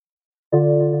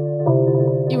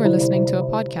are listening to a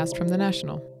podcast from The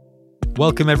National.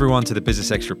 Welcome everyone to the Business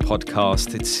Extra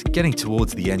podcast. It's getting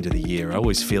towards the end of the year. I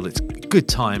always feel it's a good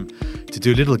time to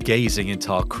do a little gazing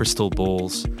into our crystal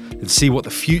balls and see what the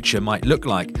future might look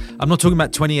like. I'm not talking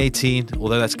about 2018,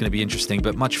 although that's going to be interesting,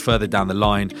 but much further down the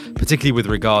line, particularly with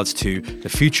regards to the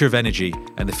future of energy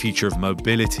and the future of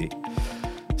mobility.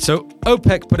 So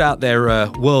OPEC put out their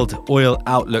world oil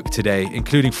outlook today,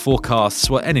 including forecasts,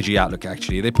 energy outlook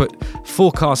actually. They put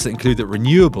forecasts that include that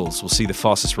renewables will see the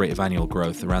fastest rate of annual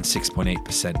growth, around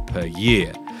 6.8% per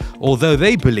year. Although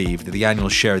they believe that the annual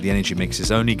share of the energy mix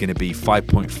is only going to be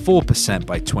 5.4%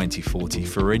 by 2040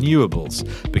 for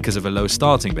renewables because of a low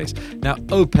starting base. Now,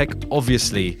 OPEC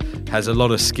obviously has a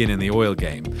lot of skin in the oil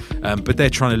game, but they're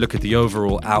trying to look at the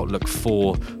overall outlook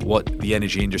for what the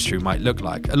energy industry might look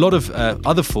like. A lot of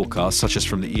other forecasts, such as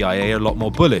from the EIA, are a lot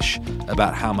more bullish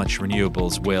about how much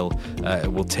renewables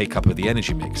will take up of the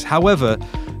energy mix. However,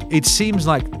 it seems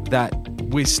like that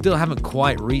we still haven't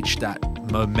quite reached that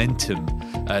momentum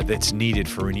that's needed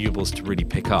for renewables to really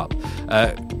pick up.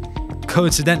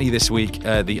 Coincidentally, this week,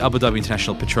 the Abu Dhabi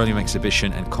International Petroleum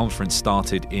Exhibition and Conference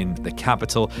started in the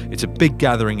capital. It's a big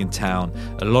gathering in town,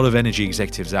 a lot of energy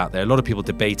executives out there, a lot of people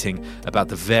debating about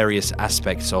the various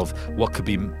aspects of what could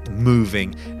be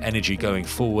moving energy going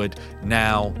forward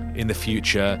now, in the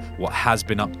future, what has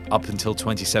been up until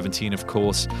 2017, of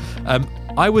course.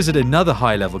 I was at another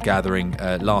high-level gathering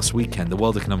last weekend, the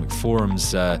World Economic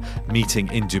Forum's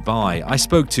meeting in Dubai. I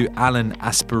spoke to Alan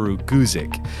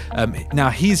Asparuh-Guzik. Now,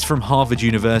 he's from Harvard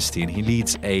University, and he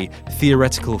leads a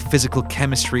theoretical physical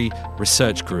chemistry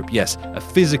research group. Yes, a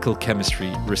physical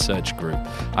chemistry research group.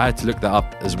 I had to look that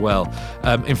up as well.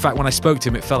 In fact, when I spoke to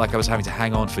him, it felt like I was having to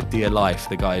hang on for dear life.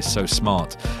 The guy is so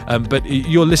smart. But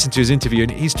you'll listen to his interview,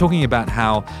 and he's talking about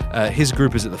how his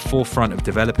group is at the forefront of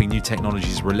developing new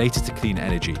technologies related to clean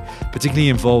energy, particularly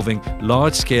involving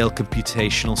large-scale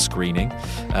computational screening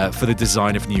for the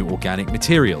design of new organic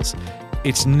materials.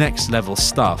 It's next-level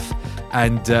stuff,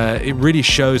 and it really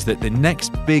shows that the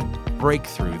next big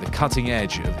breakthrough, the cutting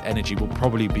edge of energy, will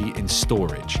probably be in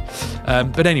storage.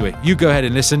 But anyway, you go ahead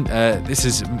and listen. This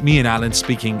is me and Alan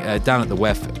speaking down at the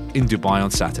WEF in Dubai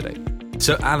on Saturday.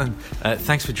 So, Alan,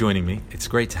 thanks for joining me. It's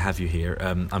great to have you here.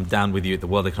 I'm down with you at the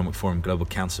World Economic Forum Global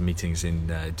Council meetings in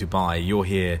Dubai. You're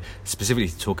here specifically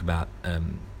to talk about a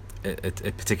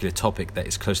particular topic that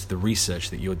is close to the research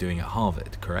that you're doing at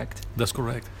Harvard, correct? That's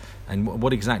correct. And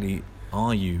what exactly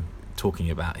are you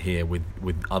talking about here with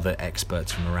other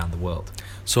experts from around the world?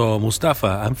 So,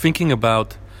 Mustafa, I'm thinking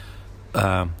about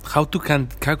how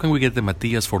can we get the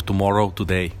materials for tomorrow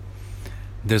today?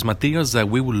 There's materials that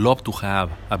we would love to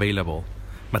have available,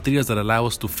 materials that allow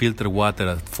us to filter water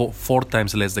at four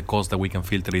times less the cost that we can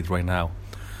filter it right now,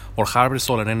 or harvest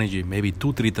solar energy maybe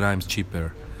 2-3 times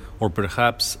cheaper, or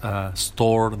perhaps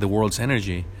store the world's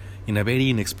energy in a very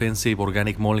inexpensive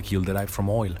organic molecule derived from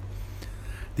oil.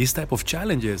 These type of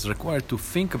challenges require to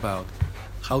think about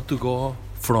how to go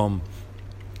from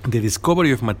the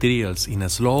discovery of materials in a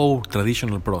slow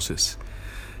traditional process.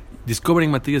 Discovering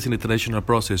materials in the traditional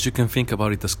process, you can think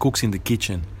about it as cooks in the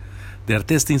kitchen. They are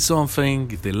testing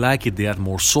something. If they like it, they add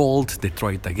more salt. They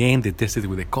try it again. They test it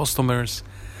with the customers.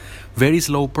 Very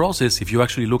slow process. If you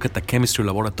actually look at the chemistry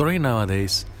laboratory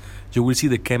nowadays, you will see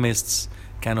the chemists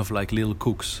kind of like little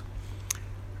cooks.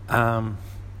 I'm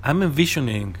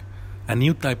envisioning a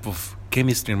new type of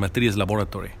chemistry and materials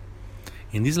laboratory.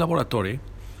 In this laboratory,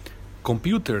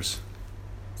 computers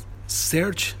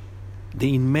search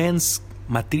the immense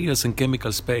materials and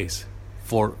chemical space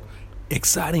for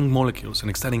exciting molecules and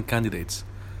exciting candidates.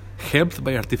 Helped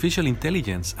by artificial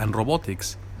intelligence and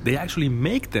robotics, they actually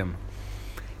make them,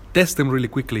 test them really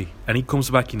quickly, and it comes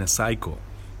back in a cycle.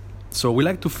 So we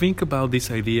like to think about this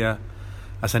idea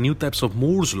as a new type of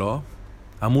Moore's law,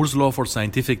 a Moore's law for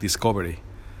scientific discovery.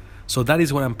 So that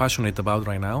is what I'm passionate about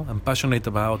right now. I'm passionate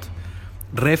about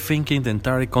rethinking the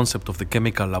entire concept of the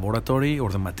chemical laboratory or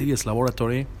the materials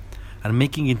laboratory and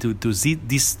making it into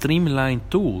this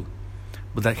streamlined tool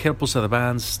that help us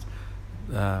advance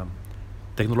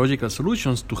technological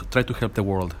solutions to try to help the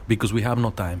world, because we have no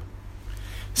time.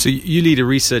 So you lead a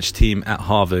research team at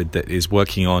Harvard that is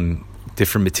working on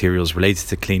different materials related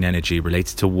to clean energy,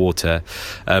 related to water.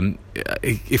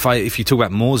 If you talk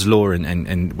about Moore's law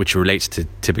and which relates to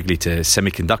typically to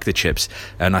semiconductor chips,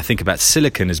 and I think about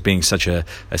silicon as being such a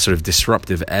sort of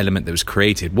disruptive element that was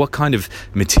created, what kind of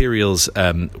materials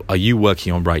are you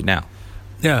working on right now?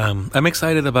 Yeah, I'm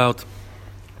excited about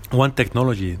one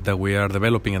technology that we are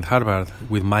developing at Harvard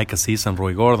with Mike Aziz and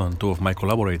Roy Gordon, two of my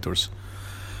collaborators,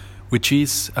 which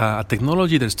is a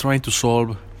technology that's trying to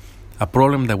solve a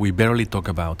problem that we barely talk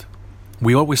about.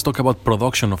 We always talk about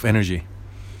production of energy,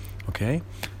 Okay?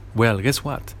 Well, guess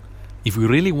what? If we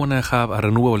really want to have a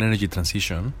renewable energy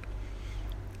transition,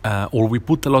 or we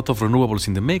put a lot of renewables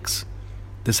in the mix,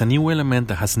 there's a new element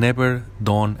that has never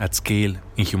done at scale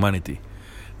in humanity,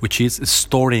 which is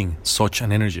storing such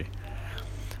an energy.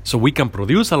 So we can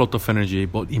produce a lot of energy,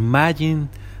 but imagine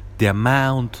the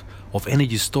amount of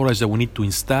energy storage that we need to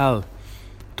install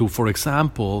to, for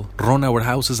example, run our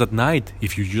houses at night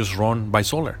if you just run by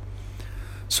solar.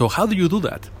 So how do you do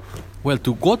that? Well,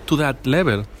 to go to that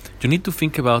level, you need to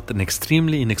think about an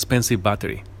extremely inexpensive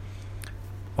battery.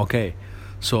 Okay,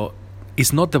 so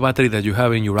it's not the battery that you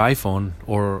have in your iPhone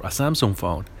or a Samsung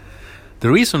phone. The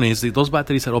reason is that those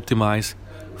batteries are optimized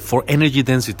for energy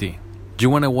density. You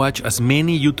want to watch as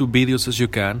many YouTube videos as you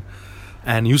can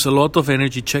and use a lot of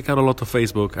energy, check out a lot of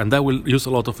Facebook, and that will use a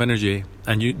lot of energy,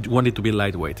 and you want it to be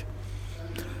lightweight.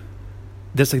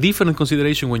 There's a different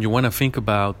consideration when you want to think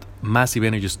about massive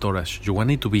energy storage. You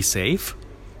want it to be safe,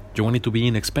 you want it to be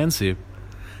inexpensive,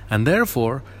 and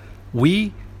therefore,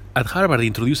 we at Harvard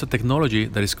introduced a technology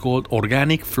that is called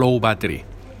organic flow battery.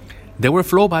 There were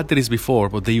flow batteries before,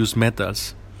 but they use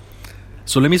metals.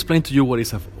 So let me explain to you what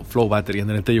is a flow battery, and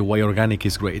then I'll tell you why organic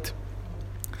is great.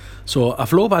 So a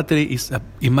flow battery is,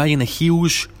 imagine a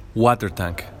huge water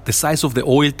tank, the size of the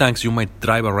oil tanks you might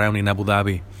drive around in Abu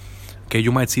Dhabi. Okay,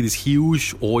 you might see these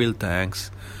huge oil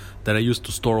tanks that are used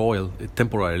to store oil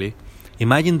temporarily.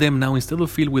 Imagine them now, instead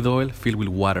of filled with oil, filled with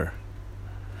water.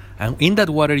 And in that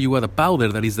water, you add a powder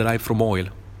that is derived from oil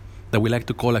that we like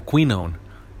to call a quinone.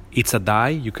 It's a dye.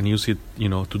 You can use it,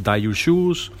 to dye your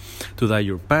shoes, to dye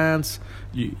your pants.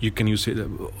 You can use it.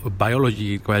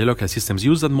 Biological systems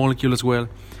use that molecule as well.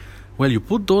 Well, you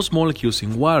put those molecules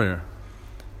in water,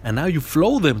 and now you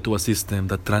flow them to a system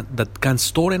that can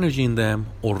store energy in them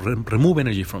or remove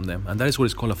energy from them. And that is what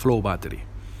is called a flow battery.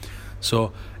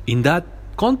 So in that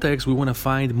context, we want to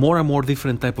find more and more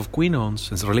different type of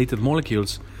quinones and related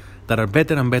molecules that are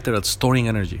better and better at storing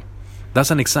energy.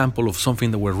 That's an example of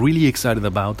something that we're really excited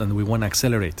about and we want to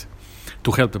accelerate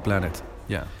to help the planet.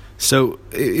 Yeah. So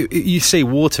you say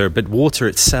water, but water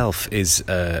itself is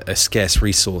a scarce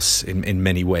resource in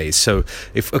many ways. So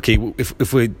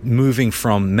if we're moving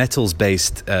from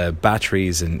metals-based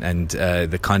batteries and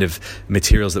the kind of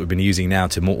materials that we've been using now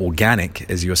to more organic,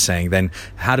 as you're saying, then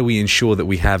how do we ensure that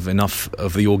we have enough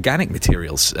of the organic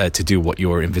materials to do what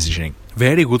you're envisaging?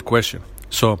 Very good question.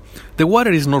 So the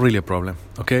water is not really a problem.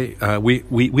 Okay,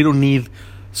 we don't need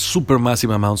super massive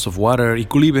amounts of water. It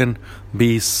could even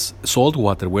be salt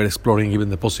water. We're exploring even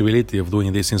the possibility of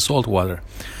doing this in salt water.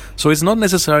 So it's not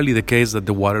necessarily the case that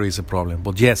the water is a problem.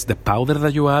 But yes, the powder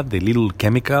that you add, the little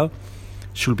chemical,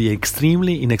 should be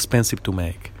extremely inexpensive to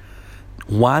make.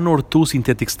 1 or 2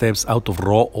 synthetic steps out of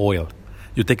raw oil.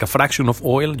 You take a fraction of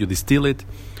oil, you distill it,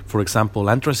 for example,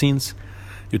 anthrazines.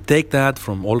 You take that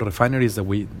from all refineries that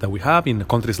we have in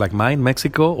countries like mine,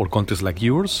 Mexico, or countries like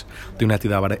yours, the United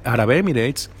Arab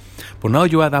Emirates. But now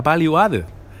you add a value added.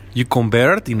 You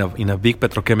convert in a big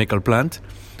petrochemical plant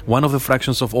one of the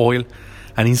fractions of oil,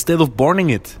 and instead of burning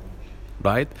it,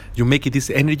 right, you make it this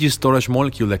energy storage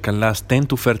molecule that can last 10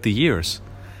 to 30 years,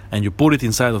 and you put it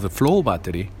inside of the flow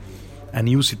battery and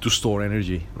use it to store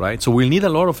energy, right? So we'll need a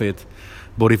lot of it,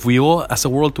 but if we all, as a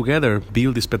world together,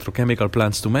 build these petrochemical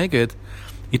plants to make it,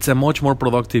 it's a much more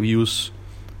productive use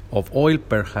of oil,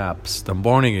 perhaps, than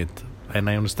burning it. And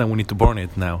I understand we need to burn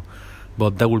it now.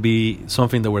 But that will be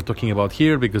something that we're talking about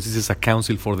here because this is a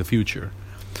council for the future.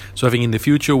 So I think in the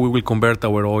future, we will convert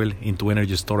our oil into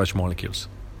energy storage molecules.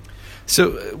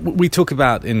 So we talk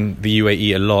about in the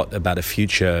UAE a lot about a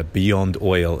future beyond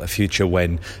oil, a future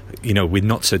when, we're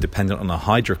not so dependent on our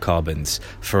hydrocarbons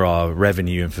for our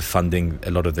revenue and for funding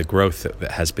a lot of the growth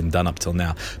that has been done up till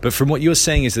now. But from what you're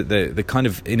saying is that the kind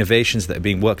of innovations that are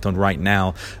being worked on right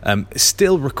now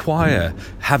still require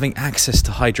having access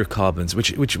to hydrocarbons,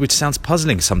 which sounds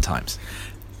puzzling sometimes.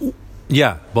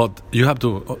 Yeah, but you have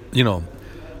to,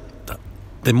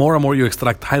 the more and more you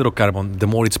extract hydrocarbon, the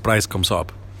more its price comes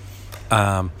up.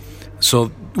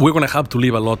 So we're going to have to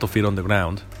leave a lot of it on the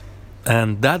ground.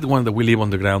 And that one that we leave on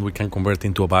the ground, we can convert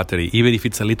into a battery. Even if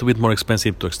it's a little bit more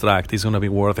expensive to extract, it's going to be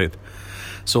worth it.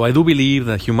 So I do believe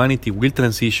that humanity will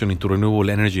transition into renewable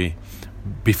energy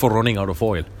before running out of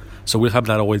oil. So we'll have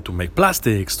that oil to make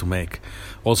plastics, to make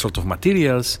all sorts of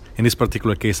materials. In this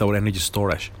particular case, our energy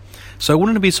storage. So I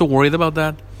wouldn't be so worried about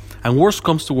that. And worst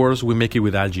comes to worst, we make it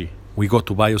with algae. We go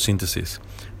to biosynthesis.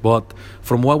 But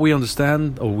from what we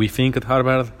understand, or we think at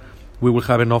Harvard, we will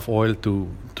have enough oil to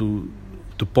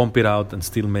pump it out and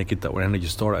still make it our energy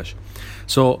storage.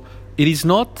 So it is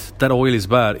not that oil is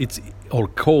bad, or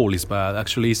coal is bad.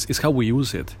 Actually, it's how we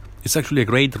use it. It's actually a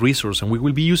great resource, and we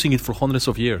will be using it for hundreds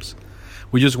of years.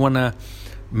 We just want to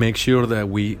make sure that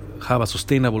we have a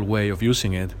sustainable way of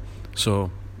using it, so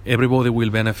everybody will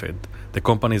benefit. The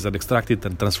companies that extract it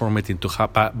and transform it into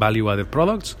value-added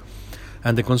products,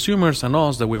 and the consumers and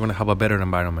us, that we're going to have a better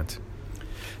environment.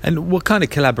 And what kind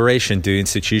of collaboration do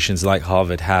institutions like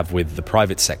Harvard have with the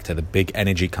private sector, the big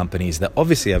energy companies that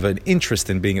obviously have an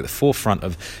interest in being at the forefront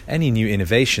of any new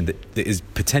innovation that is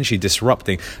potentially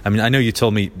disrupting? I mean, I know you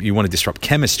told me you want to disrupt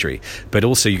chemistry, but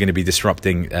also you're going to be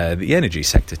disrupting the energy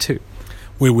sector too.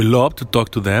 We will love to talk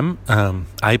to them.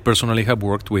 I personally have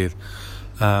worked with,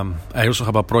 I also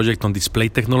have a project on display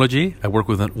technology. I work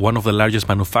with one of the largest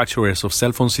manufacturers of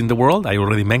cell phones in the world. I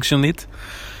already mentioned it.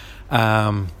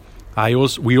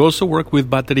 We also work with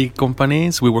battery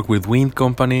companies. We work with wind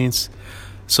companies.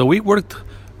 So we worked.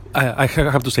 I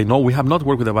have to say, no, we have not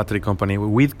worked with a battery company.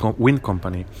 With wind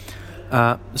company.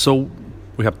 So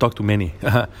we have talked to many.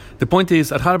 The point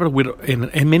is, at Harvard,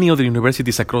 in many other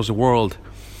universities across the world,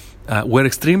 we're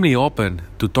extremely open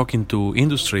to talking to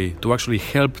industry to actually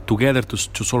help together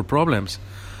to solve problems.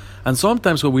 And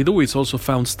sometimes what we do is also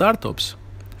found startups.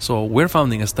 So we're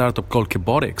founding a startup called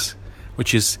Chebotics,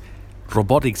 which is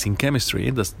robotics in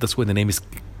chemistry. That's why the name is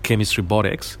Chemistry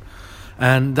Botics.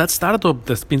 And that startup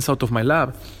that spins out of my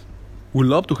lab would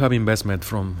love to have investment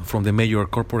from the major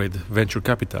corporate venture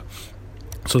capital,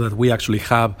 so that we actually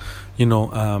have,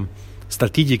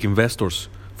 strategic investors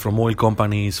from oil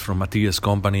companies, from materials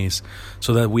companies,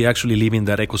 so that we actually live in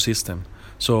that ecosystem.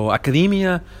 So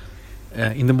academia,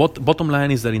 in the bottom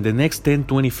line is that in the next 10,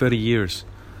 20, 30 years,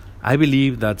 I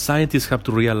believe that scientists have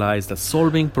to realize that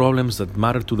solving problems that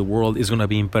matter to the world is going to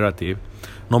be imperative.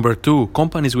 Number two,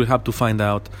 companies will have to find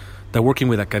out that working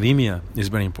with academia is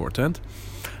very important.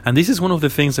 And this is one of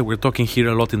the things that we're talking here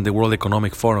a lot in the World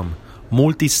Economic Forum,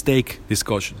 multi-stake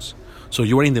discussions. So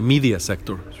you are in the media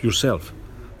sector yourself.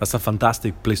 That's a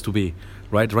fantastic place to be,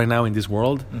 right? Right now in this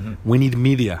world, we need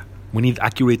media. We need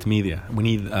accurate media. We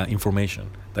need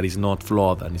information that is not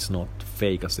flawed and is not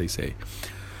fake, as they say.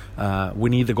 We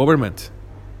need the government.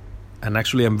 And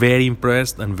actually, I'm very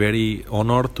impressed and very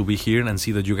honored to be here and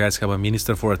see that you guys have a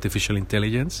Minister for Artificial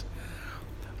Intelligence.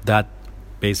 That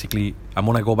basically, I'm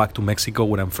going to go back to Mexico,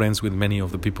 where I'm friends with many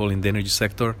of the people in the energy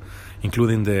sector,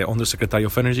 including the Undersecretary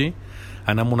of Energy.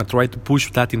 And I'm going to try to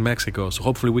push that in Mexico. So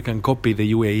hopefully we can copy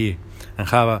the UAE and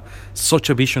have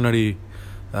such a visionary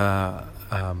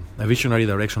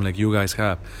direction like you guys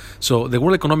have. So the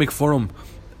World Economic Forum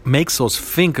makes us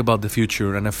think about the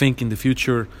future, and I think in the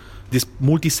future this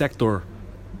multi-sector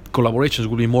collaborations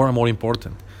will be more and more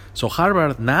important. So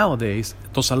Harvard nowadays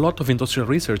does a lot of industrial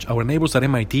research. Our neighbors at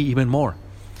MIT even more,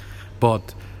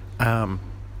 but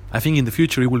I think in the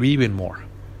future it will be even more.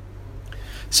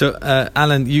 So,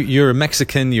 Alan, you're a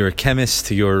Mexican, you're a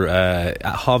chemist, you're at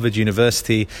Harvard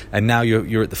University, and now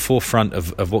you're at the forefront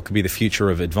of what could be the future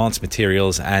of advanced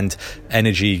materials and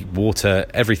energy, water,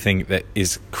 everything that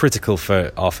is critical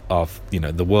for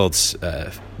the world's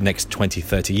next 20,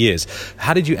 30 years.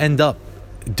 How did you end up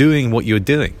doing what you're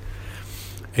doing?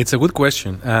 It's a good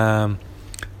question.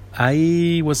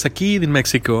 I was a kid in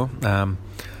Mexico, and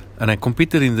I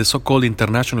competed in the so-called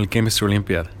International Chemistry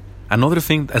Olympiad. Another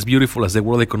thing as beautiful as the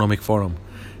World Economic Forum.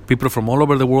 People from all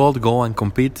over the world go and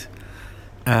compete.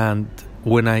 And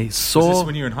when I saw... Was this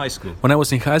when you were in high school? When I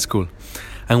was in high school.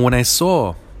 And when I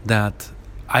saw that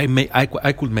I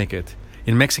could make it.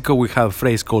 In Mexico, we have a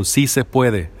phrase called "Sí se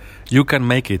puede." You can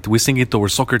make it. We sing it to our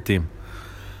soccer team.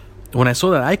 When I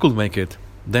saw that I could make it,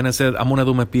 then I said, I'm going to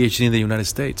do my PhD in the United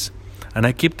States. And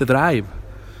I kept the drive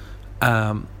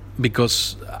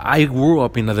because I grew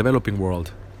up in a developing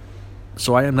world.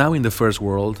 So I am now in the first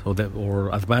world or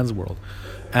advanced world.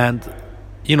 And,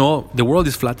 the world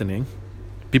is flattening.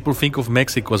 People think of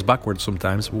Mexico as backwards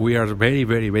sometimes. We are very,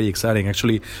 very, very exciting.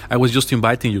 Actually, I was just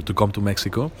inviting you to come to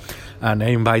Mexico. And I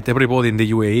invite everybody in the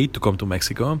UAE to come to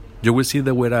Mexico. You will see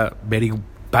that we're a very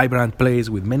vibrant place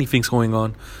with many things going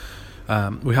on.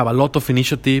 We have a lot of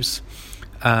initiatives.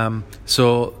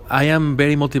 So I am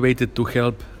very motivated to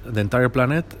help the entire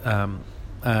planet.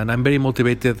 And I'm very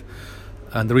motivated.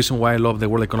 And the reason why I love the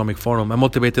World Economic Forum, I'm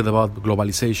motivated about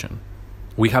globalization.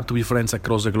 We have to be friends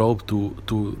across the globe to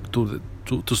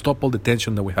stop all the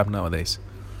tension that we have nowadays.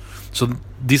 So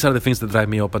these are the things that drive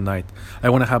me up at night. I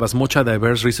want to have as much a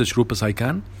diverse research group as I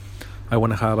can. I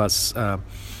want to have as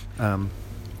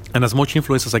much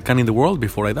influence as I can in the world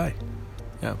before I die.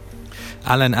 Yeah.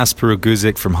 Alan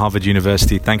Aspero-Guzik from Harvard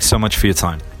University, thanks so much for your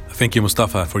time. Thank you,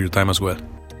 Mustafa, for your time as well.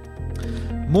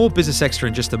 More Business Extra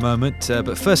in just a moment,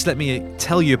 but first let me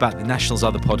tell you about the National's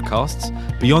other podcasts.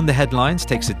 Beyond the Headlines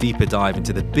takes a deeper dive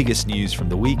into the biggest news from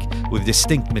the week with a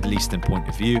distinct Middle Eastern point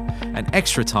of view, and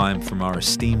Extra Time from our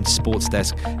esteemed sports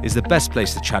desk is the best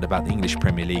place to chat about the English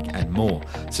Premier League and more.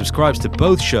 Subscribe to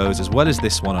both shows as well as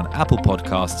this one on Apple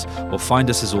Podcasts, or find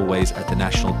us as always at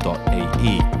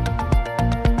thenational.ae.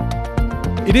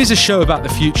 It is a show about the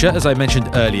future, as I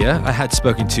mentioned earlier. I had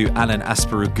spoken to Alan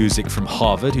Asparuh-Guzik from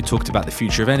Harvard, who talked about the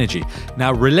future of energy.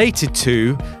 Now, related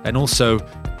to, and also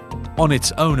on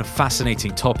its own a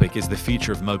fascinating topic, is the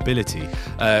future of mobility.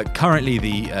 Currently,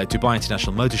 the Dubai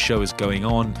International Motor Show is going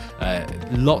on.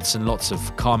 Lots and lots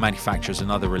of car manufacturers and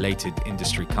other related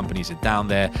industry companies are down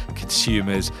there,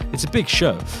 consumers. It's a big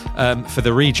show for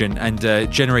the region and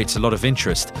generates a lot of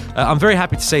interest. I'm very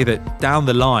happy to say that down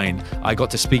the line, I got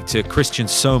to speak to Christian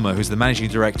Sommer, who's the managing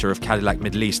director of Cadillac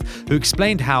Middle East, who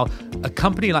explained how a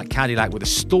company like Cadillac with a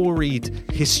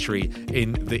storied history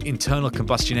in the internal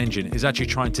combustion engine is actually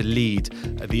trying to lead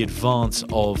the advance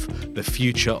of the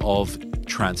future of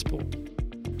transport.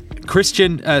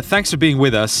 Christian, thanks for being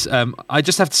with us. I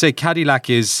just have to say Cadillac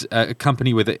is a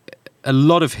company with a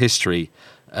lot of history,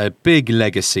 a big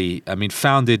legacy. I mean,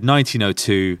 founded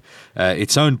 1902.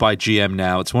 It's owned by GM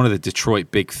now. It's one of the Detroit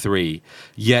Big Three.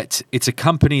 Yet it's a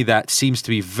company that seems to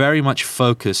be very much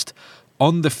focused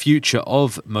on the future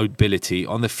of mobility,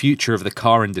 on the future of the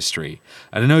car industry.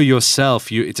 And I know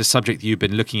yourself, it's a subject you've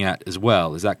been looking at as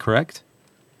well. Is that correct?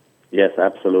 Yes,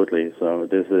 absolutely. So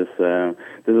this is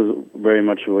very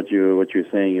much what you're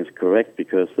saying is correct,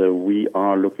 because we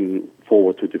are looking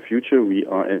forward to the future. We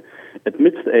are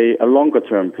amidst a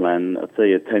longer-term plan, let's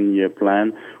say a 10-year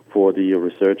plan for the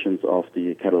resurgence of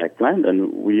the Cadillac plant,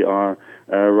 and we are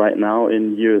right now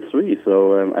in year 3.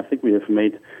 So I think we have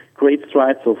made great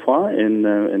strides so far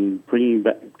in bringing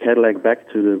Cadillac back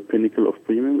to the pinnacle of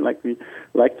premium, like we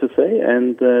like to say.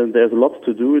 And there's a lot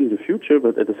to do in the future,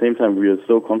 but at the same time, we are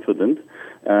so confident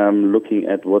looking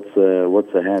at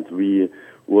what's ahead. We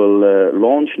will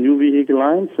launch new vehicle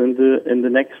lines in the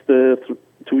next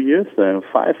 2 years,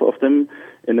 5 of them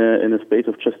in a space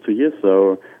of just 2 years.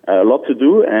 So a lot to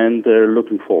do, and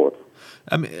looking forward.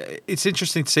 It's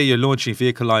interesting to say you're launching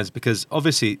vehicle lines, because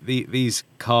obviously these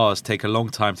cars take a long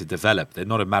time to develop. They're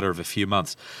not a matter of a few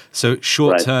months. So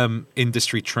short-term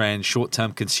industry trends,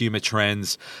 short-term consumer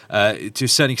trends, to a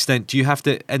certain extent, do you have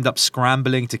to end up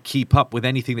scrambling to keep up with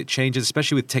anything that changes,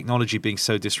 especially with technology being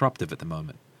so disruptive at the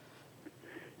moment?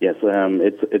 Yes,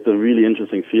 it's a really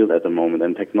interesting field at the moment,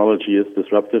 and technology is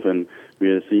disruptive, and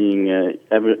we are seeing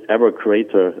ever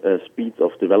greater speeds of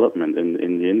development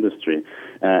in the industry.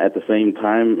 At the same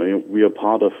time, we are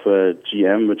part of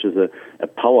GM, which is a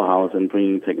powerhouse in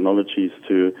bringing technologies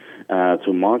to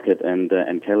market, and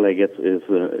Cadillac gets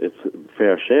its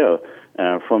fair share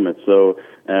from it. So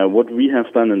what we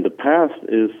have done in the past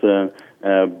is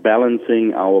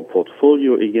balancing our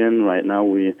portfolio again. Right now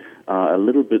we are a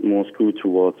little bit more skewed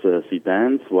towards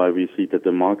sedans, while we see that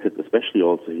the market, especially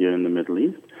also here in the Middle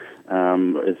East,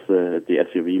 the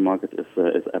SUV market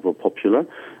is ever popular.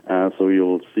 So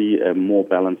you'll see a more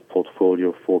balanced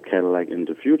portfolio for Cadillac in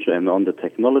the future. And on the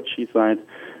technology side,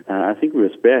 I think we're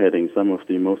spearheading some of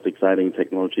the most exciting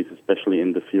technologies, especially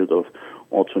in the field of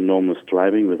autonomous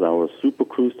driving with our Super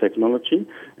Cruise technology.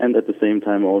 And at the same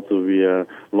time also we are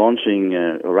launching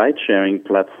ride-sharing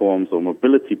platforms or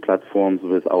mobility platforms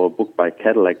with our Book by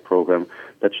Cadillac program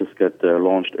that just got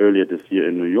launched earlier this year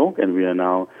in New York. And we are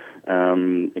now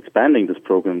expanding this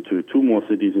program to 2 more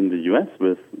cities in the U.S.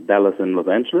 with Dallas and Los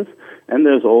Angeles. And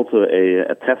there's also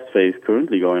a test phase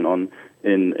currently going on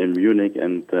in Munich,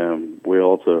 and we're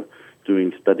also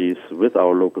doing studies with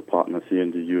our local partners here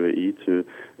in the UAE to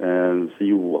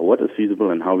see what is feasible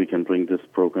and how we can bring this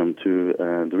program to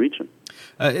the region.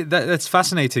 That's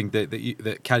fascinating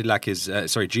that Cadillac is,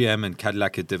 GM and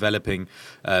Cadillac are developing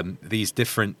these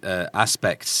different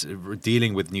aspects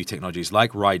dealing with new technologies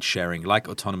like ride sharing, like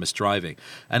autonomous driving.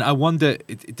 And I wonder,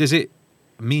 does it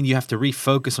mean you have to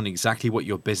refocus on exactly what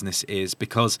your business is?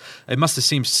 Because it must have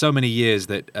seemed so many years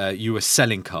that you were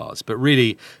selling cars, but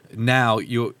really now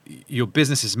your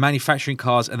business is manufacturing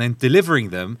cars and then delivering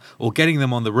them or getting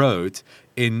them on the road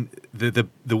in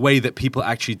the way that people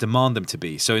actually demand them to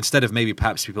be. So instead of maybe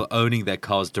perhaps people owning their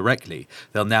cars directly,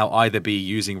 they'll now either be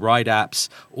using ride apps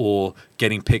or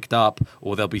getting picked up,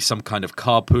 or there'll be some kind of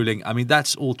carpooling. I mean,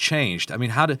 that's all changed. I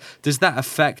mean, does that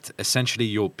affect essentially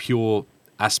your pure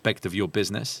aspect of your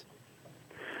business?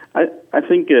 I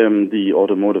think the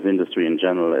automotive industry in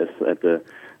general is at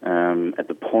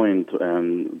the point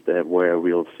that where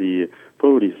we'll see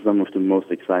probably some of the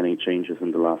most exciting changes in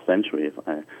the last century, if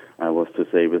I was to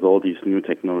say, with all these new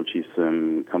technologies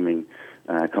coming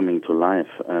to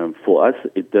life. For us,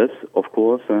 it does, of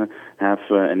course, have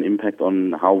an impact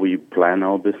on how we plan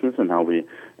our business and how we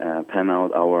pan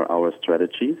out our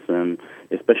strategies,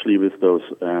 especially with those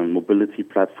mobility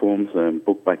platforms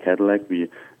booked by Cadillac. We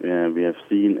have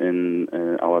seen in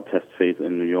our test phase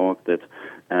in New York that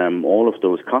all of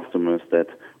those customers that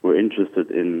were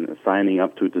interested in signing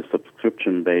up to the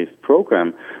subscription-based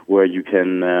program, where you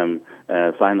can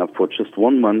sign up for just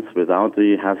 1 month without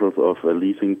the hassles of a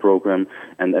leasing program,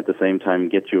 and at the same time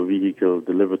get your vehicle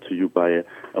delivered to you by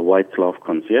a white glove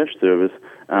concierge service.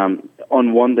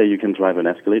 On one day you can drive an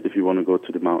Escalade if you want to go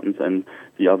to the mountains, and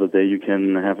the other day you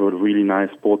can have a really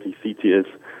nice sporty CTS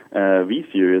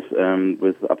V-Series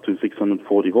with up to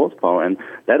 640 horsepower. And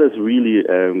that is really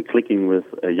clicking with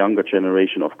a younger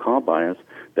generation of car buyers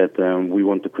that we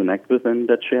want to connect with and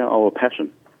that share our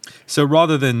passion. So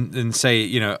rather than say,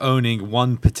 owning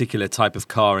one particular type of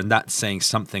car and that's saying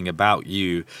something about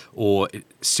you or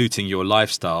suiting your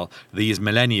lifestyle, these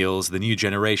millennials, the new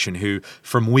generation who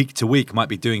from week to week might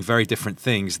be doing very different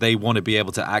things, they want to be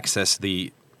able to access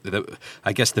the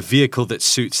vehicle that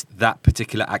suits that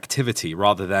particular activity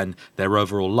rather than their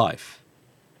overall life.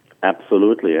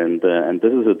 Absolutely, and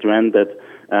this is a trend that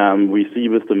we see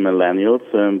with the millennials,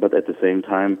 but at the same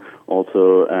time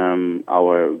also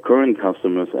our current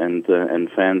customers and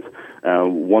fans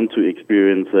want to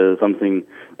experience something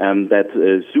that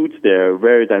suits their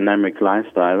very dynamic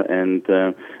lifestyle. And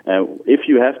if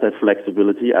you have that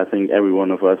flexibility, I think every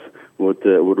one of us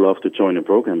would love to join a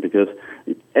program, because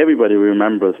everybody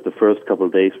remembers the first couple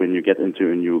of days when you get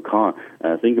into a new car.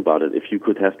 Think about it. If you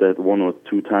could have that 1 or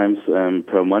 2 times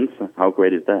per month, how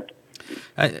great is that?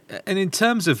 And in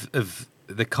terms of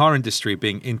the car industry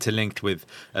being interlinked with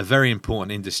a very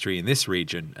important industry in this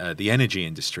region, the energy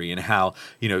industry, and how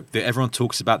everyone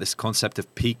talks about this concept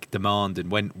of peak demand and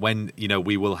when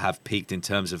we will have peaked in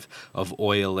terms of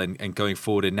oil and going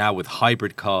forward, and now with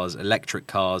hybrid cars, electric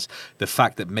cars, the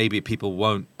fact that maybe people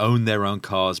won't own their own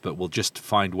cars but will just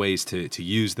find ways to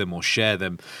use them or share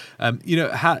them.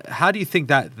 How do you think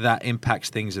that impacts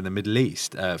things in the Middle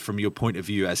East from your point of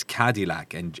view as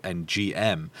Cadillac and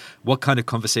GM? What kind of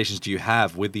conversations do you have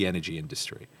with the energy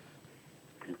industry?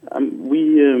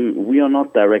 We are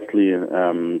not directly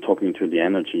talking to the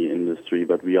energy industry,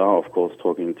 but we are, of course,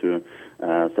 talking to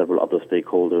several other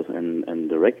stakeholders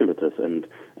and the regulators. And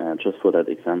just for that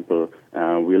example,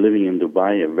 we're living in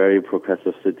Dubai, a very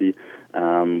progressive city,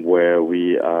 where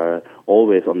we are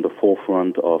always on the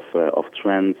forefront of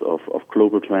trends, of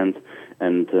global trends.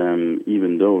 And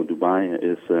even though Dubai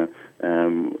is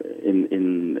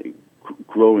in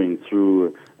growing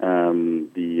through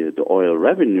the oil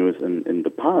revenues in the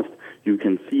past, you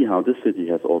can see how this city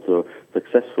has also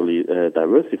successfully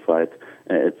diversified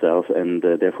itself, and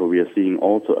therefore we are seeing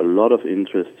also a lot of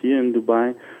interest here in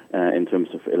Dubai in terms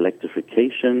of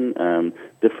electrification,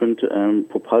 different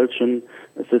propulsion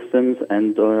systems,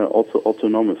 and also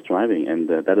autonomous driving, and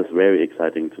that is very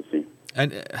exciting to see.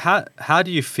 And how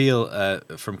do you feel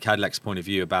from Cadillac's point of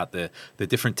view about the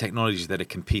different technologies that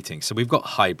are competing? So we've got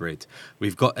hybrid,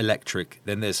 we've got electric,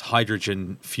 then there's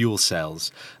hydrogen fuel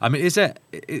cells. I mean, is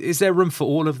there room for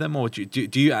all of them, or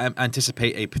do you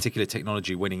anticipate a particular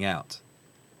technology winning out?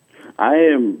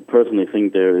 I personally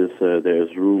think there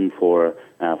is room for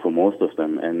most of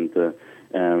them, and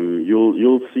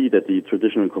you'll see that the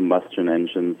traditional combustion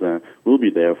engines will be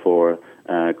there for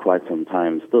quite some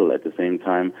time still. At the same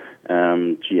time,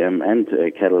 GM and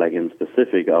Cadillac in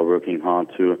specific are working hard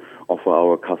to offer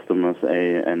our customers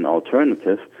an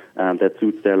alternative that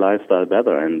suits their lifestyle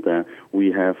better. And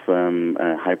we have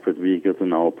hybrid vehicles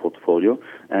in our portfolio.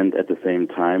 And at the same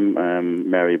time,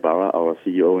 Mary Barra, our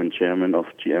CEO and chairman of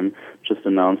GM, just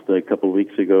announced a couple of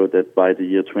weeks ago that by the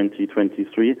year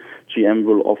 2023, GM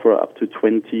will offer up to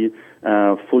 20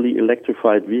 fully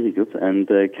electrified vehicles, and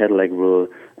Cadillac will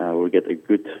get a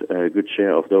good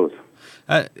share of those.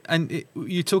 And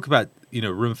you talk about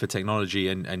room for technology,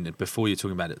 and before you're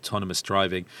talking about autonomous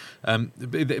driving,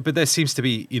 but there seems to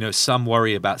be some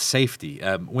worry about safety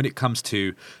when it comes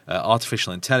to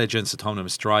artificial intelligence,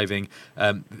 autonomous driving.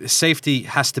 Safety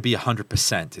has to be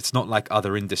 100%. It's not like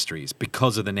other industries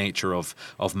because of the nature of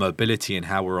mobility and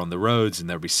how we're on the roads, and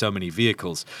there'll be so many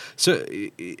vehicles. So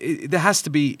there has to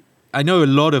be. I know a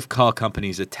lot of car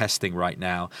companies are testing right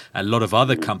now. A lot of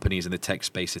other companies in the tech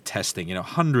space are testing,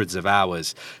 hundreds of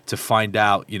hours to find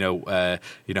out,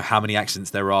 how many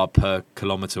accidents there are per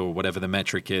kilometer or whatever the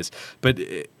metric is. But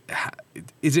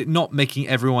is it not making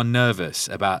everyone nervous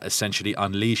about essentially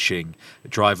unleashing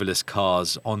driverless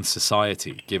cars on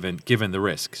society, given the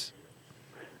risks?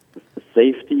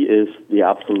 Safety is the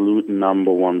absolute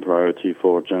number one priority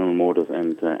for General Motors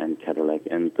and Cadillac,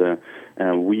 and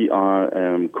we are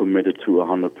committed to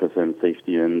 100%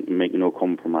 safety and make no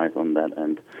compromise on that.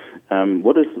 And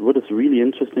what is really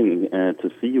interesting to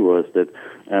see was that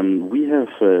we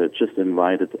have just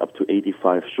invited up to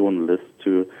 85 journalists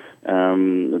to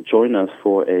join us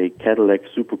for a Cadillac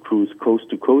Super Cruise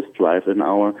coast-to-coast drive in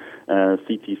our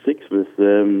CT6 with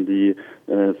the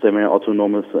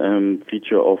semi-autonomous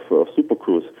feature of Super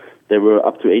Cruise. There were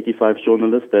up to 85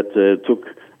 journalists that took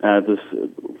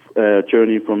this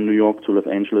journey from New York to Los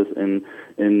Angeles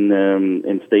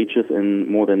in stages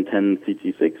in more than 10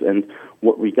 CT6. And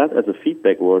what we got as a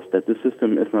feedback was that the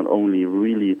system is not only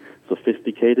really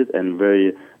sophisticated and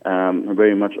very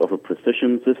much of a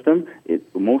precision system,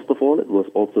 most of all, it was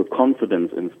also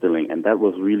confidence instilling. And that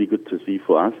was really good to see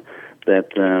for us,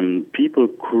 that people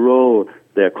grow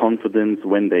their confidence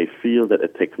when they feel that a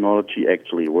technology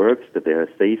actually works, that they are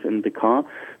safe in the car.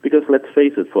 Because let's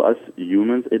face it, for us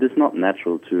humans, it is not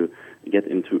natural to get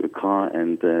into a car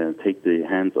and take the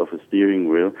hands off a steering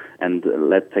wheel and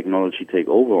let technology take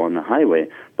over on a highway.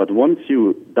 But once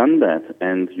you've done that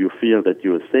and you feel that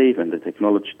you're safe and the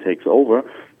technology takes over,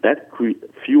 that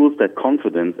fuels that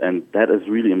confidence, and that is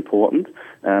really important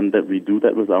that we do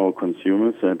that with our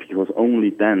consumers, because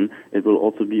only then it will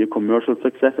also be a commercial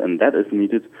success, and that is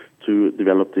needed to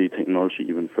develop the technology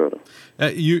even further.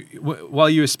 While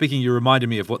you were speaking, you reminded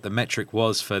me of what the metric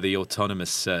was for the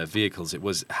autonomous vehicles. It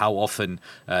was how often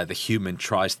the human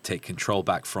tries to take control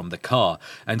back from the car,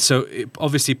 and so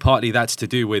obviously partly that's to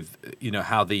do with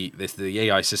how the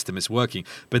AI system is working.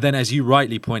 But then, as you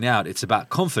rightly point out, it's about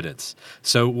confidence.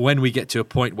 So when we get to a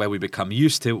point where we become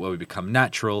used to it, where we become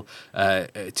natural,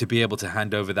 to be able to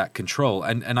hand over that control,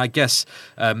 and I guess.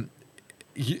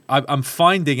 I'm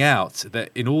finding out that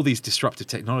in all these disruptive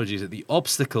technologies that the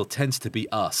obstacle tends to be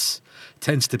us,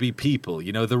 tends to be people.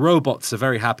 The robots are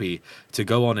very happy to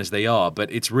go on as they are,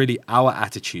 but it's really our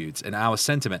attitudes and our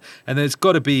sentiment. And there's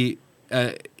got to be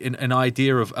an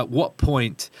idea of at what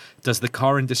point does the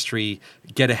car industry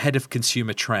get ahead of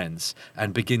consumer trends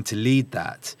and begin to lead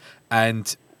that?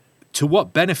 And to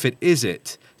what benefit is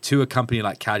it to a company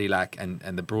like Cadillac and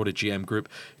the broader GM group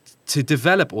to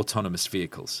develop autonomous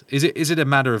vehicles? Is it a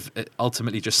matter of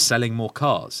ultimately just selling more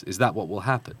cars? Is that what will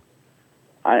happen?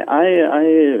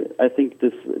 I think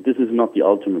this is not the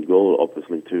ultimate goal,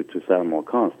 obviously, to sell more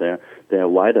cars. There are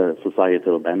wider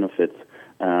societal benefits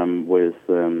with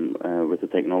a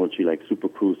technology like Super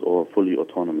Cruise or fully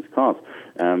autonomous cars.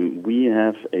 We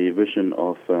have a vision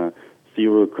of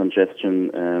zero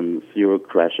congestion, zero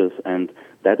crashes, and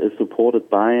that is supported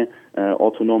by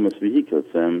autonomous vehicles.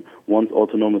 Once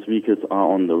autonomous vehicles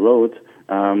are on the road,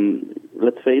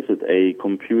 let's face it, a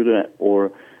computer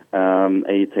or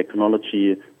a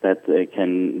technology that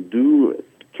can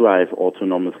drive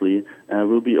autonomously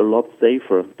will be a lot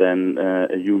safer than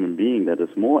a human being that is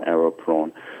more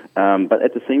error-prone. But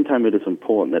at the same time, it is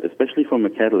important that, especially from a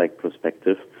Cadillac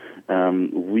perspective,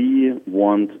 we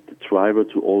want the driver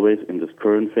to always, in this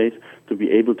current phase, to be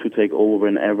able to take over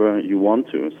whenever you want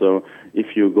to. So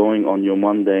if you're going on your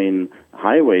mundane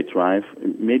highway drive,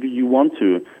 maybe you want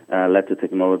to let the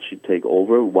technology take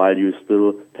over while you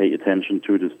still pay attention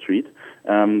to the street.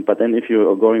 But then if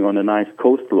you're going on a nice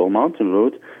coastal or mountain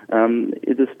road,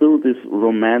 it is still this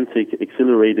romantic,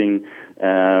 exhilarating,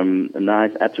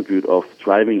 nice attribute of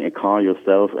driving a car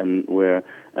yourself, and where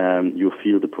you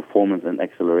feel the performance and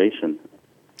acceleration.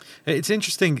 It's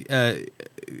interesting.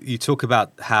 You talk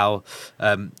about how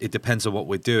it depends on what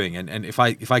we're doing, and if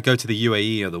I go to the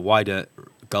UAE or the wider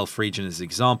Gulf region as an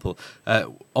example,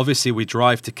 obviously we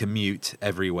drive to commute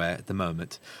everywhere at the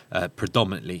moment,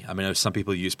 predominantly. I mean, some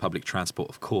people use public transport,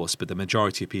 of course, but the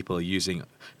majority of people are using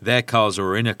their cars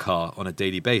or in a car on a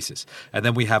daily basis. And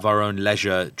then we have our own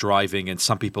leisure driving, and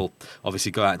some people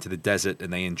obviously go out into the desert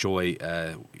and they enjoy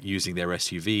using their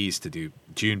SUVs to do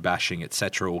dune bashing,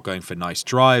 etc., or going for nice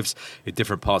drives in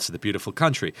different parts of the beautiful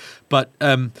country. But,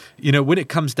 when it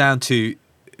comes down to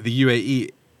the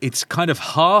UAE, it's kind of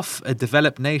half a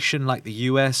developed nation like the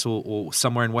US or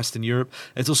somewhere in Western Europe.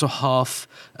 It's also half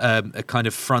a kind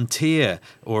of frontier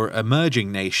or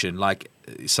emerging nation like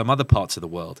some other parts of the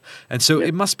world. And so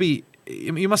you must be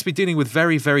dealing with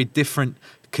very, very different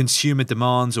consumer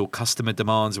demands or customer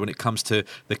demands when it comes to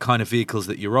the kind of vehicles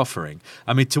that you're offering.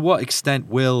 I mean, to what extent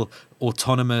will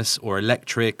autonomous or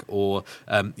electric or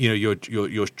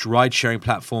your ride-sharing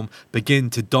platform begin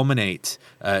to dominate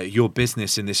your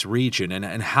business in this region,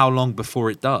 and how long before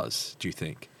it does, do you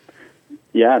think?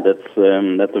 Yeah, that's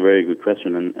a very good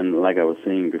question, and like I was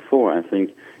saying before, I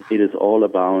think it is all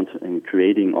about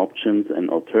creating options and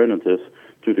alternatives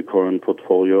to the current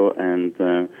portfolio and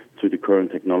to the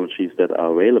current technologies that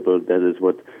are available. That is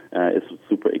what is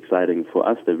super exciting for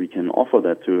us, that we can offer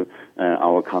that to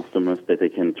our customers, that they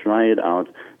can try it out,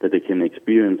 that they can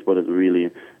experience what it really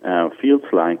feels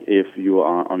like if you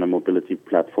are on a mobility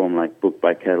platform like Book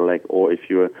by Cadillac, or if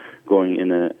you're going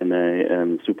in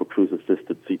a Super Cruise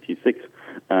assisted CT6,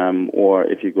 or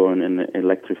if you're going in an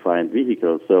electrified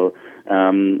vehicle. So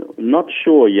not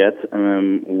sure yet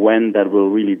when that will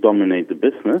really dominate the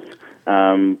business,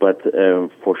 but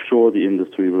for sure the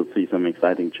industry will see some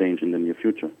exciting change in the near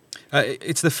future.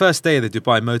 It's the first day of the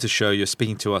Dubai Motor Show. You're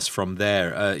speaking to us from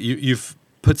there. You've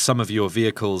put some of your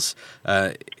vehicles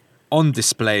on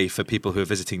display for people who are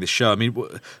visiting the show. I mean,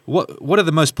 what are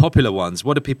the most popular ones?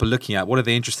 What are people looking at? What are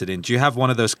they interested in? Do you have one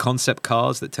of those concept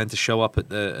cars that tend to show up at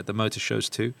the motor shows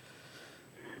too?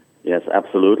 Yes,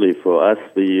 absolutely. For us,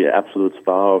 the absolute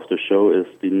star of the show is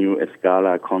the new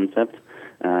Escala concept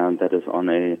that is on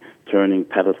a turning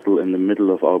pedestal in the middle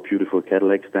of our beautiful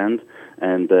Cadillac stand.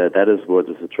 And that is what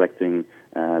is attracting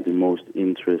the most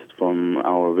interest from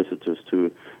our visitors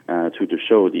to the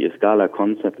show. The Escala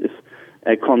concept is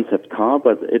a concept car,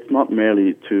 but it's not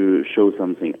merely to show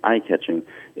something eye-catching.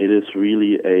 It is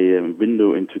really a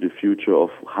window into the future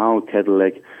of how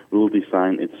Cadillac will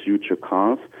design its future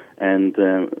cars. And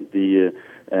the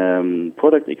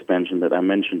product expansion that I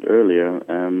mentioned earlier,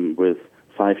 with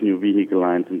 5 new vehicle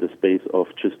lines in the space of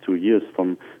just 2 years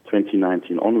from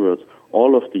 2019 onwards,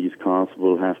 all of these cars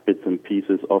will have bits and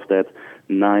pieces of that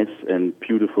nice and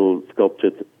beautiful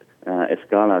sculpted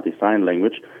Escala design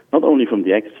language, not only from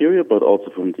the exterior but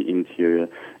also from the interior.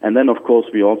 And then, of course,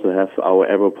 we also have our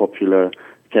ever-popular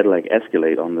Cadillac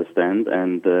Escalade on the stand,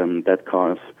 and that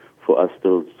car is for us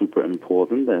still super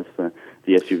important as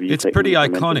the SUV. It's pretty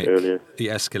iconic, earlier. The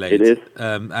Escalade. It is.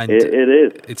 And it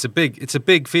is. It's a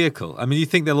big vehicle. I mean, you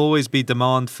think there'll always be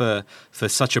demand for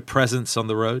such a presence on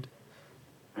the road?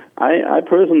 I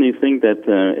personally think that,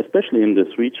 especially in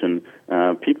this region,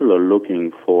 people are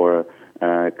looking for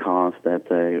cars that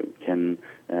can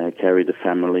carry the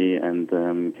family and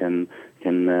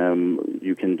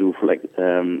you can do like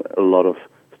a lot of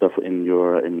stuff on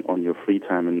your free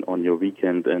time and on your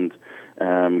weekend, and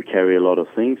carry a lot of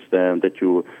things that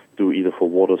you do either for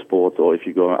water sports or if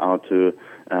you go out to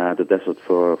the desert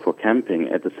for camping.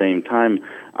 At the same time,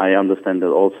 I understand that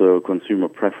also consumer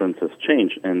preferences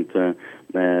change, and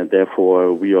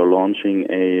therefore we are launching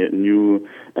a new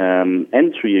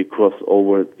entry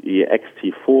crossover, the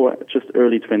XT4, just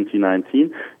early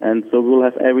 2019, and so we'll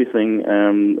have everything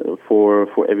for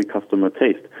every customer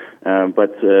taste.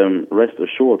 But rest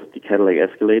assured, the Cadillac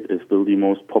Escalade is still the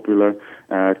most popular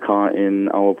car in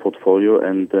our portfolio,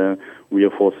 and we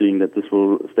are foreseeing that this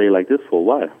will stay like this for a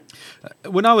while.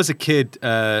 When I was a kid,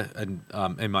 and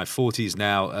in my 40s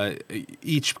now,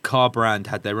 each car brand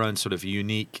had their own sort of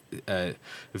unique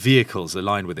vehicles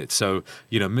aligned with it. So,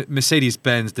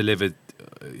 Mercedes-Benz delivered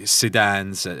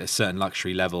sedans at a certain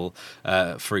luxury level,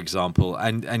 for example,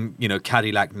 and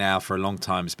Cadillac now for a long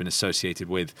time has been associated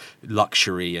with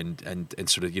luxury and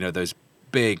sort of those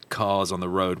big cars on the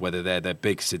road, whether they're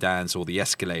big sedans or the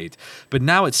Escalade. But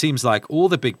now it seems like all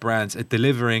the big brands are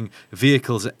delivering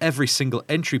vehicles at every single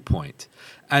entry point.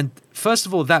 And first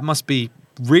of all, that must be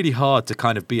really hard to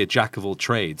kind of be a jack of all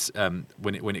trades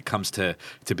when it comes to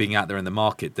being out there in the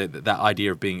market, that idea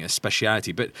of being a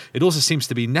speciality. But it also seems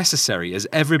to be necessary as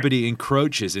everybody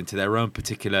encroaches into their own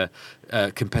particular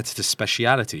competitor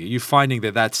speciality. Are you finding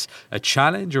that that's a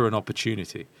challenge or an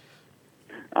opportunity?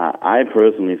 I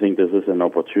personally think this is an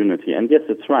opportunity, and yes,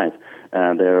 it's right.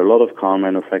 There are a lot of car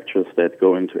manufacturers that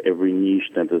go into every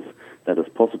niche that is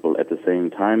possible. At the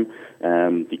same time,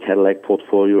 the Cadillac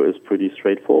portfolio is pretty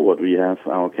straightforward. We have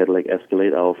our Cadillac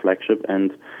Escalade, our flagship,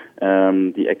 and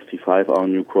the XT5, our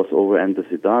new crossover, and the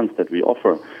sedans that we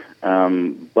offer.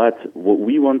 But what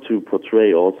we want to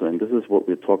portray also, and this is what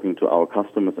we're talking to our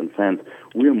customers and fans,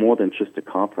 we are more than just a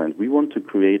car brand. We want to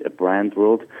create a brand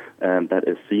world that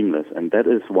is seamless, and that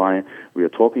is why we are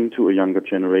talking to a younger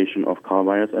generation of car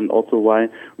buyers, and also why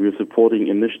we are supporting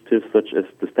initiatives such as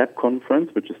the STEP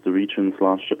conference, which is the region's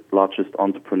largest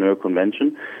entrepreneur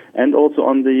convention, and also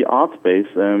on the art space.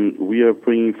 We are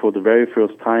bringing for the very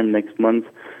first time next month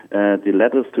the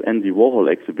Letters to Andy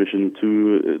Warhol exhibition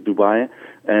to Dubai,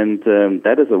 and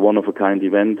that is a one-of-a-kind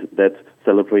event that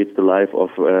celebrates the life of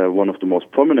one of the most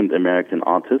prominent American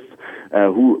artists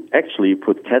who actually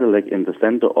put Cadillac in the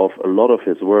center of a lot of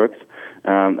his works,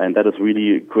 and that is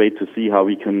really great to see how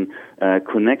we can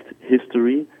connect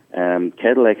history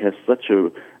Cadillac has such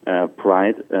a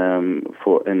pride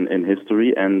in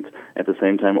history, and at the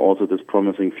same time also this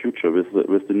promising future with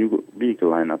the new vehicle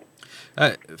lineup.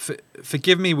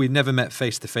 Forgive me, we've never met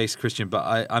face to face, Christian,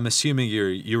 but I'm assuming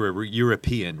you're a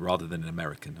European rather than an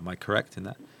American. Am I correct in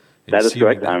that? That is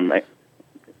correct.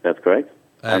 That's correct.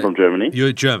 I'm from Germany.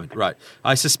 You're German, right.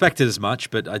 I suspected as much,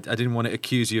 but I didn't want to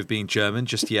accuse you of being German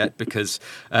just yet because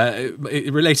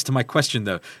it relates to my question,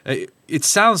 though. It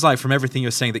sounds like from everything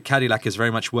you're saying that Cadillac is very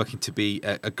much working to be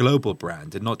a global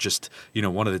brand and not just,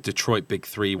 one of the Detroit Big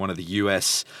Three, one of the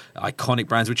US iconic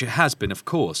brands, which it has been, of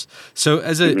course. So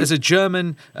as a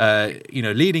German,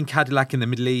 leading Cadillac in the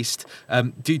Middle East,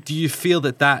 do you feel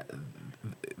that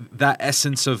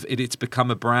essence of it's become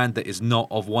a brand that is not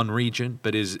of one region,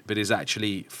 but is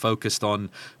actually focused on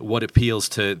what appeals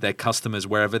to their customers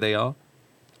wherever they are?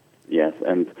 Yes,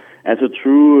 and as a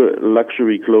true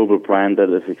luxury global brand, that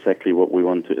is exactly what we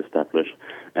want to establish.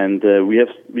 And we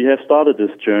have started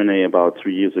this journey about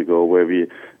 3 years ago, where we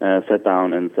sat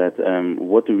down and said,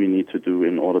 what do we need to do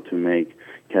in order to make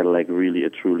Cadillac really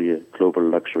truly a global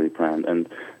luxury brand? And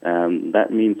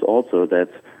that means also that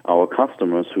our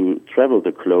customers who travel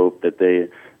the globe, that they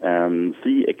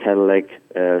see a Cadillac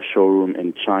showroom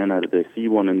in China, that they see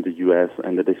one in the US,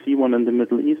 and that they see one in the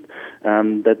Middle East,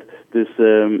 that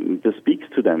this speaks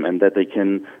to them, and that they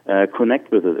can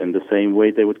connect with it in the same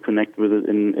way they would connect with it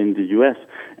in the US.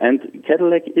 And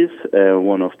Cadillac is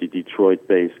one of the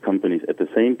Detroit-based companies. At the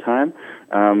same time,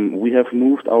 we have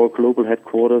moved our global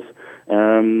headquarters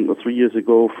 3 years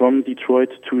ago from Detroit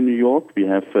to New York. We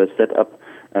have set up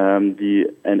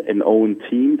an own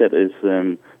team that is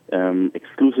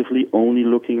exclusively only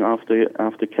looking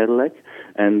after Cadillac,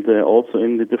 and also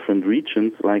in the different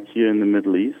regions, like here in the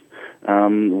Middle East,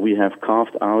 we have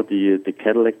carved out the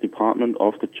Cadillac department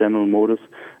of the General Motors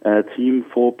team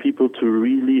for people to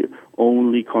really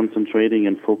only concentrating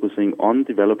and focusing on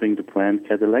developing the brand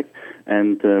Cadillac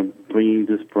and bringing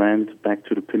this brand back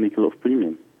to the pinnacle of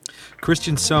premium.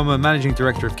 Christian Sommer, Managing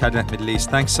Director of Cadillac Middle East,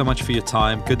 thanks so much for your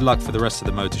time. Good luck for the rest of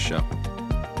the motor show.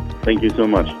 Thank you so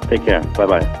much. Take care.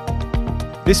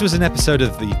 Bye-bye. This was an episode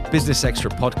of the Business Extra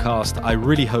podcast. I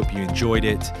really hope you enjoyed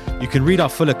it. You can read our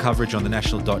fuller coverage on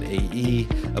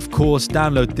thenational.ae. Of course,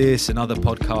 download this and other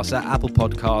podcasts at Apple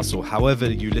Podcasts or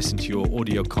however you listen to your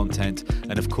audio content,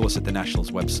 and of course at the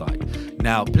National's website.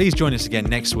 Now, please join us again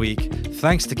next week.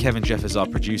 Thanks to Kevin Jeff as our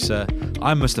producer.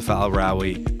 I'm Mustafa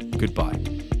Al-Rawi.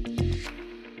 Goodbye.